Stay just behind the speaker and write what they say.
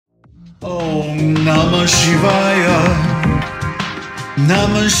Om Namah Shivaya,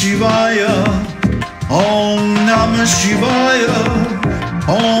 Namah Shivaya, Om Namah Shivaya,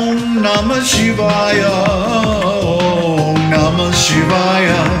 Om Namah Shivaya, Om Namah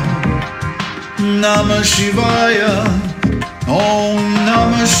Shivaya, Namah Shivaya, Om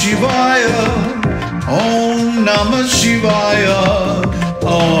Namah Shivaya, Om Namah Shivaya,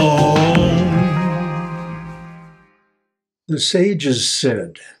 Om. The sages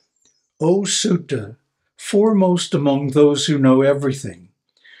said, O Sūta, foremost among those who know everything,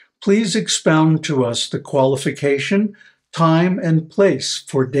 please expound to us the qualification, time, and place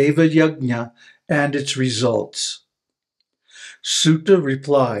for Devayajña and its results. Sūta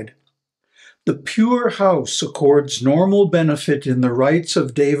replied, the pure house accords normal benefit in the rites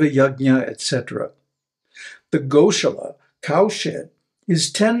of Devayajña, etc. The gośala, cowshed,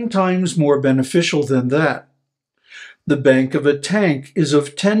 is 10 times more beneficial than that. The bank of a tank is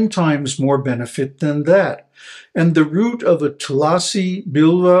of 10 times more benefit than that, and the root of a Tulasī,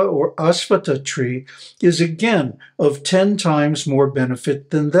 Bilva, or Aśvattha tree is again of 10 times more benefit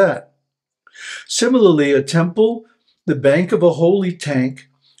than that. Similarly, a temple, the bank of a holy tank,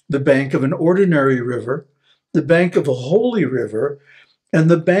 the bank of an ordinary river, the bank of a holy river, and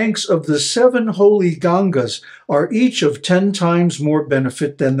the banks of the 7 holy Gaṅgās are each of 10 times more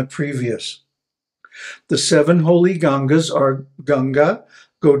benefit than the previous. The 7 holy Gaṅgās are Gaṅgā,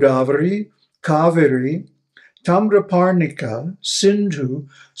 Godāvarī, Kāverī, Tāmraparṇikā, Sindhu,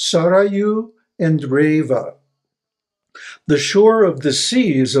 Sarayū and Revā. The shore of the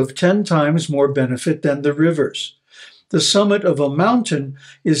sea is of 10 times more benefit than the rivers. The summit of a mountain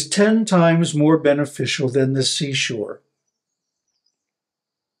is 10 times more beneficial than the seashore.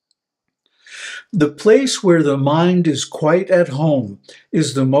 The place where the mind is quite at home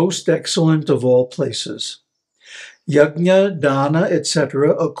is the most excellent of all places. Yajña, dana,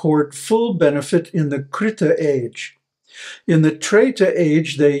 etc. accord full benefit in the Krita age. In the Treta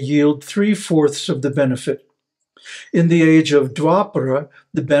age, they yield 3/4 of the benefit. In the age of Dvapara,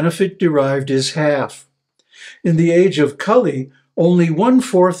 the benefit derived is half. In the age of Kali, only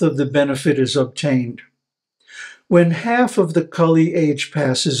 1/4 of the benefit is obtained. When half of the Kali age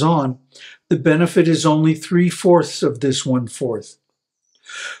passes on, the benefit is only 3/4 of this 1/4.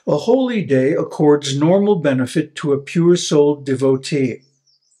 A holy day accords normal benefit to a pure-souled devotee.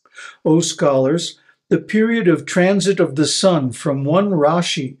 O scholars, the period of transit of the sun from one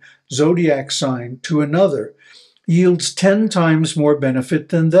Rashi, zodiac sign, to another yields 10 times more benefit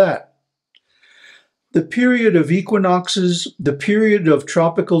than that. The period of equinoxes, the period of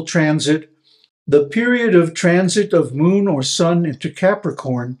tropical transit, the period of transit of moon or sun into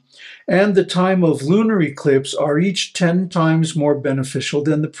Capricorn, and the time of lunar eclipse are each 10 times more beneficial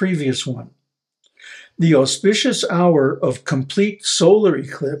than the previous one. The auspicious hour of complete solar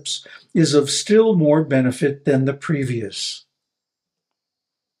eclipse is of still more benefit than the previous.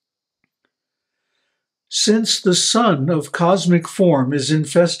 Since the sun of cosmic form is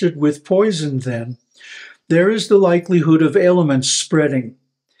infested with poison then, there is the likelihood of ailments spreading.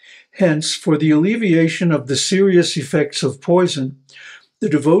 Hence, for the alleviation of the serious effects of poison, the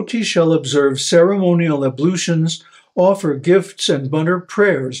devotee shall observe ceremonial ablutions, offer gifts, and mutter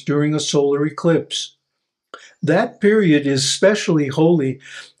prayers during a solar eclipse. That period is specially holy,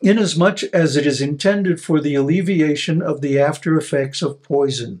 inasmuch as it is intended for the alleviation of the after effects of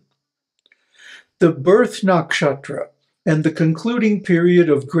poison. The birth nakshatra and the concluding period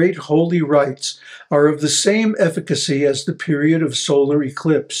of great holy rites are of the same efficacy as the period of solar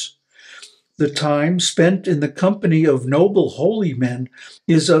eclipse. The time spent in the company of noble holy men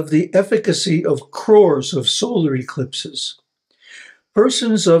is of the efficacy of crores of solar eclipses.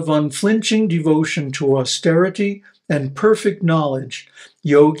 Persons of unflinching devotion to austerity and perfect knowledge,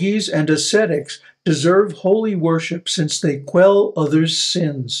 yogis and ascetics, deserve holy worship since they quell others'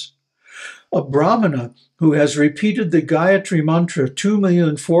 sins. A Brahmana who has repeated the Gayatri mantra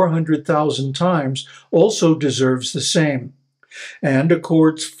 2,400,000 times also deserves the same, and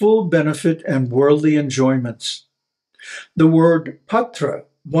accords full benefit and worldly enjoyments. The word patra,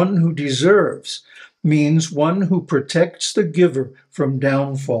 one who deserves, means one who protects the giver from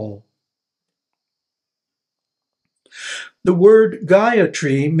downfall. The word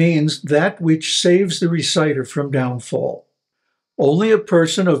Gayatri means that which saves the reciter from downfall. Only a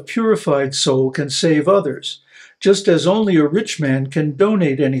person of purified soul can save others, just as only a rich man can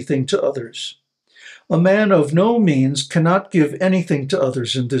donate anything to others. A man of no means cannot give anything to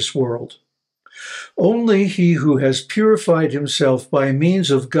others in this world. Only he who has purified himself by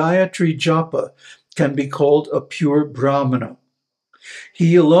means of Gayatri Japa can be called a pure Brahmana.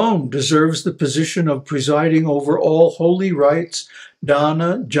 He alone deserves the position of presiding over all holy rites,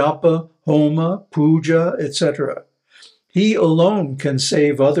 dana, japa, homa, puja, etc. He alone can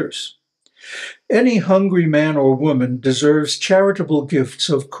save others. Any hungry man or woman deserves charitable gifts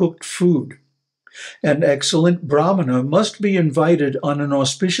of cooked food. An excellent brahmana must be invited on an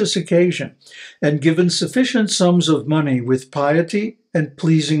auspicious occasion and given sufficient sums of money with piety and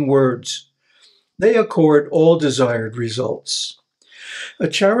pleasing words. They accord all desired results. A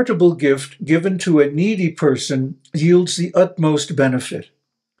charitable gift given to a needy person yields the utmost benefit.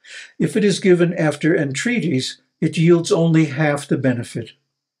 If it is given after entreaties, it yields only half the benefit.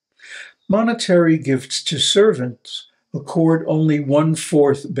 Monetary gifts to servants accord only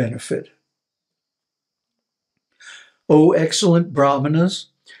 1/4 benefit. O excellent brahmanas,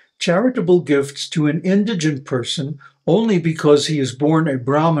 charitable gifts to an indigent person only because he is born a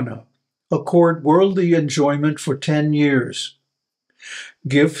brahmana accord worldly enjoyment for 10 years.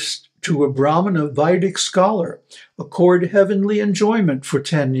 Gifts to a brahmana Vedic scholar accord heavenly enjoyment for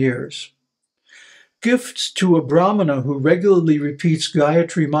 10 years. Gifts to a brahmana who regularly repeats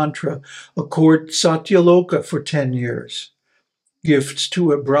Gayatri mantra accord Satyaloka for 10 years. Gifts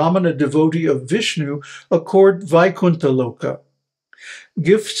to a brahmana devotee of Vishnu accord Vaikuntha Loka.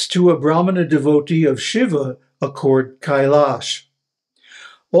 Gifts to a brahmana devotee of Śiva accord Kailash.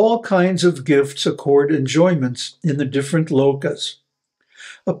 All kinds of gifts accord enjoyments in the different lokas.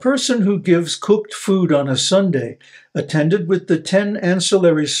 A person who gives cooked food on a Sunday, attended with the 10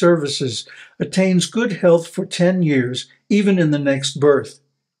 ancillary services, attains good health for 10 years, even in the next birth.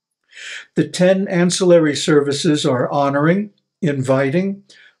 The 10 ancillary services are honoring, inviting,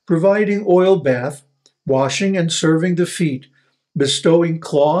 providing oil bath, washing and serving the feet, bestowing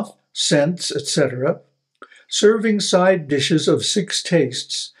cloth, scents, etc., serving side dishes of 6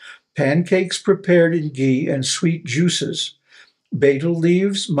 tastes, pancakes prepared in ghee and sweet juices, betel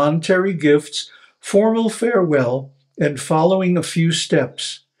leaves, monetary gifts, formal farewell, and following a few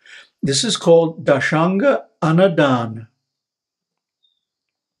steps. This is called Dashanga Anadan.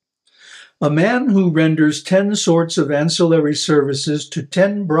 A man who renders 10 sorts of ancillary services to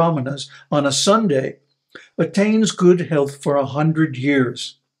 10 brahmanas on a Sunday attains good health for 100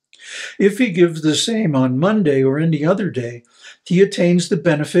 years. If he gives the same on Monday or any other day, he attains the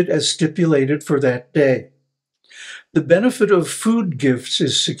benefit as stipulated for that day. The benefit of food gifts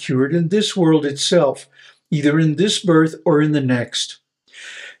is secured in this world itself, either in this birth or in the next.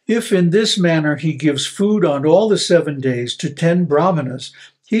 If in this manner he gives food on all the 7 days to 10 brahmanas,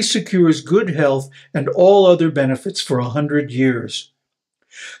 he secures good health and all other benefits for 100 years.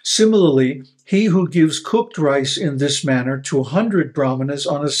 Similarly, he who gives cooked rice in this manner to 100 brahmanas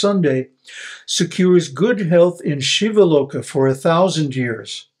on a Sunday secures good health in Shivaloka for 1,000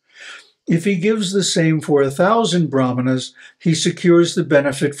 years. If he gives the same for 1,000 brahmanas, he secures the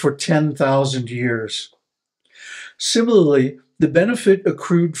benefit for 10,000 years. Similarly, the benefit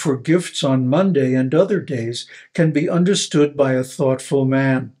accrued for gifts on Monday and other days can be understood by a thoughtful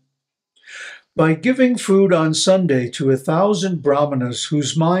man. By giving food on Sunday to 1,000 brahmanas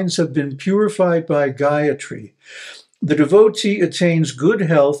whose minds have been purified by Gayatri, the devotee attains good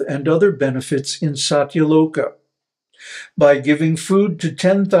health and other benefits in Satyaloka. By giving food to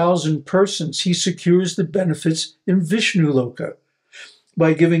 10,000 persons, he secures the benefits in Vishnu Loka.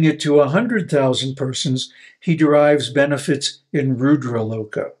 By giving it to 100,000 persons, he derives benefits in Rudra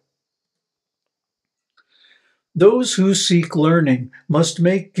Loka. Those who seek learning must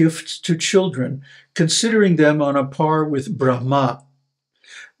make gifts to children, considering them on a par with Brahma.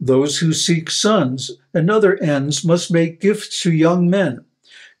 Those who seek sons and other ends must make gifts to young men,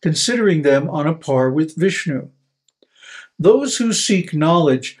 considering them on a par with Vishnu. Those who seek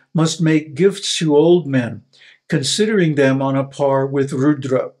knowledge must make gifts to old men, considering them on a par with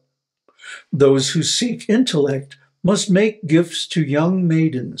Rudra. Those who seek intellect must make gifts to young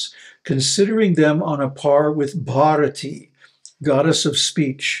maidens, considering them on a par with Bharati, goddess of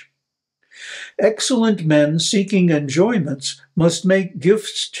speech. Excellent men seeking enjoyments must make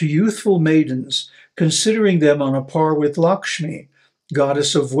gifts to youthful maidens, considering them on a par with Lakshmi,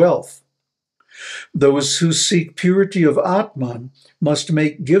 goddess of wealth. Those who seek purity of Atman must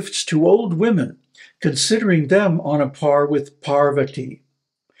make gifts to old women, considering them on a par with Parvati.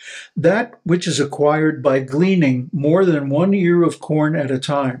 That which is acquired by gleaning more than 1 ear of corn at a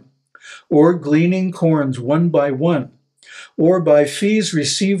time, or gleaning corns one by one, or by fees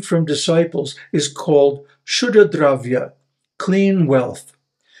received from disciples is called Shuddha-dravya, clean wealth.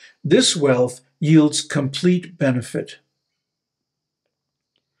 This wealth yields complete benefit.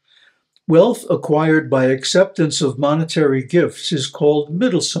 Wealth acquired by acceptance of monetary gifts is called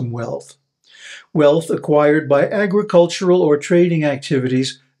middlesome wealth. Wealth acquired by agricultural or trading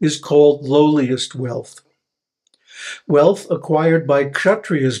activities is called lowliest wealth. Wealth acquired by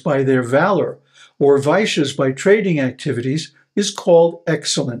Kshatriyas by their valor, or Vaishyas by trading activities, is called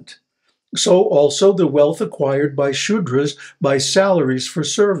excellent. So also the wealth acquired by Shudras by salaries for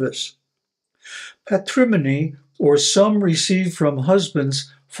service. Patrimony, or sum received from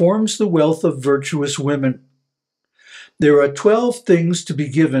husbands, forms the wealth of virtuous women. There are 12 things to be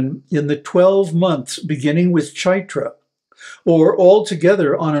given in the 12 months beginning with Chaitra, or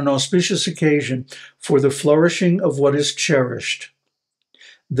altogether on an auspicious occasion for the flourishing of what is cherished.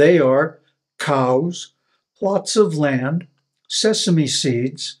 They are cows, plots of land, sesame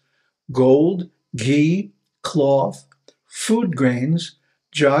seeds, gold, ghee, cloth, food grains,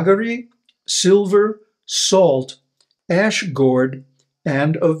 jaggery, silver, salt, ash gourd,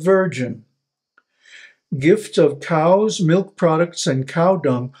 and a virgin. Gifts of cows, milk products, and cow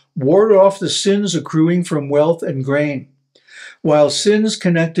dung ward off the sins accruing from wealth and grain, while sins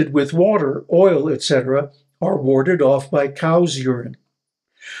connected with water, oil, etc., are warded off by cow's urine.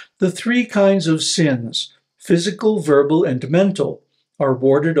 The 3 kinds of sins, physical, verbal, and mental, are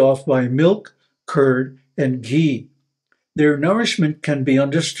warded off by milk, curd, and ghee. Their nourishment can be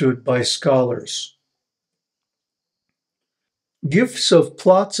understood by scholars. Gifts of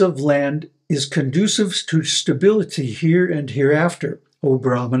plots of land is conducive to stability here and hereafter, O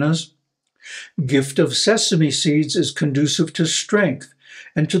Brahmanas. Gift of sesame seeds is conducive to strength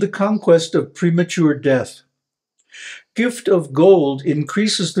and to the conquest of premature death. Gift of gold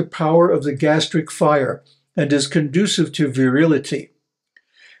increases the power of the gastric fire and is conducive to virility.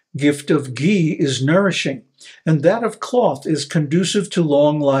 Gift of ghee is nourishing, and that of cloth is conducive to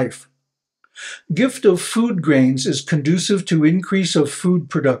long life. Gift of food grains is conducive to increase of food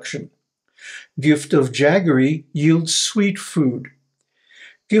production. Gift of jaggery yields sweet food.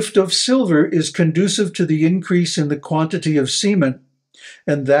 Gift of silver is conducive to the increase in the quantity of semen,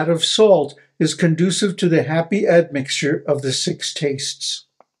 and that of salt is conducive to the happy admixture of the 6 tastes.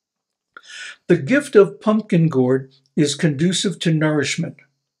 The gift of pumpkin gourd is conducive to nourishment.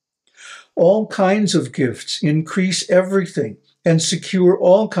 All kinds of gifts increase everything and secure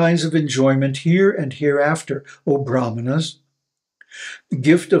all kinds of enjoyment here and hereafter, O Brahmanas. The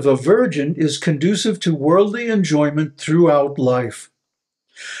gift of a virgin is conducive to worldly enjoyment throughout life.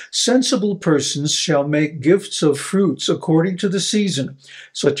 Sensible persons shall make gifts of fruits according to the season,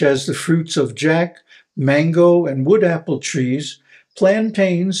 such as the fruits of jack, mango, and wood apple trees,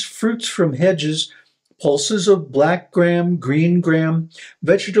 plantains, fruits from hedges, pulses of black gram, green gram,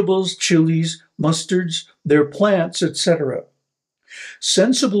 vegetables, chilies, mustards, their plants, etc.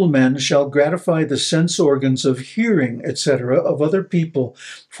 Sensible men shall gratify the sense organs of hearing, etc., of other people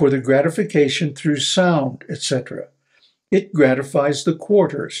for the gratification through sound, etc. It gratifies the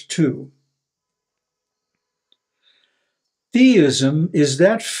quarters, too. Theism is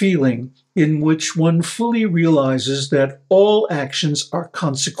that feeling in which one fully realizes that all actions are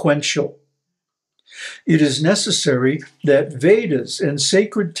consequential. It is necessary that Vedas and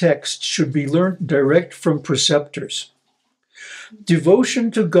sacred texts should be learnt direct from preceptors.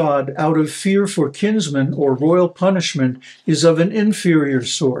 Devotion to God out of fear for kinsmen or royal punishment is of an inferior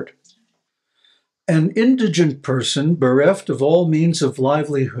sort. An indigent person, bereft of all means of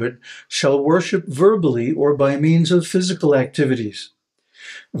livelihood, shall worship verbally or by means of physical activities.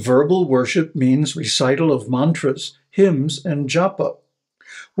 Verbal worship means recital of mantras, hymns, and japa.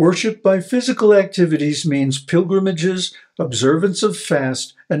 Worship by physical activities means pilgrimages, observance of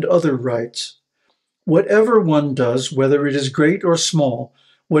fast, and other rites. Whatever one does, whether it is great or small,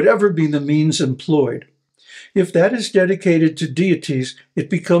 whatever be the means employed, if that is dedicated to deities, it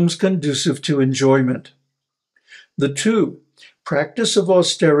becomes conducive to enjoyment. The 2, practice of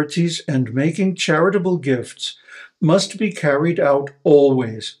austerities and making charitable gifts, must be carried out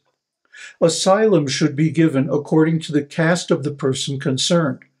always. Asylum should be given according to the caste of the person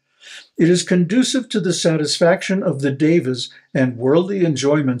concerned. It is conducive to the satisfaction of the devas and worldly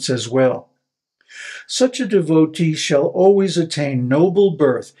enjoyments as well. Such a devotee shall always attain noble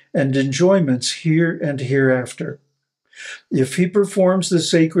birth and enjoyments here and hereafter. If he performs the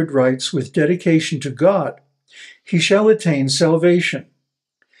sacred rites with dedication to God, he shall attain salvation.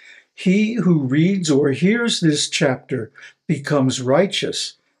 He who reads or hears this chapter becomes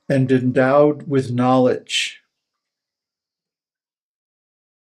righteous and endowed with knowledge.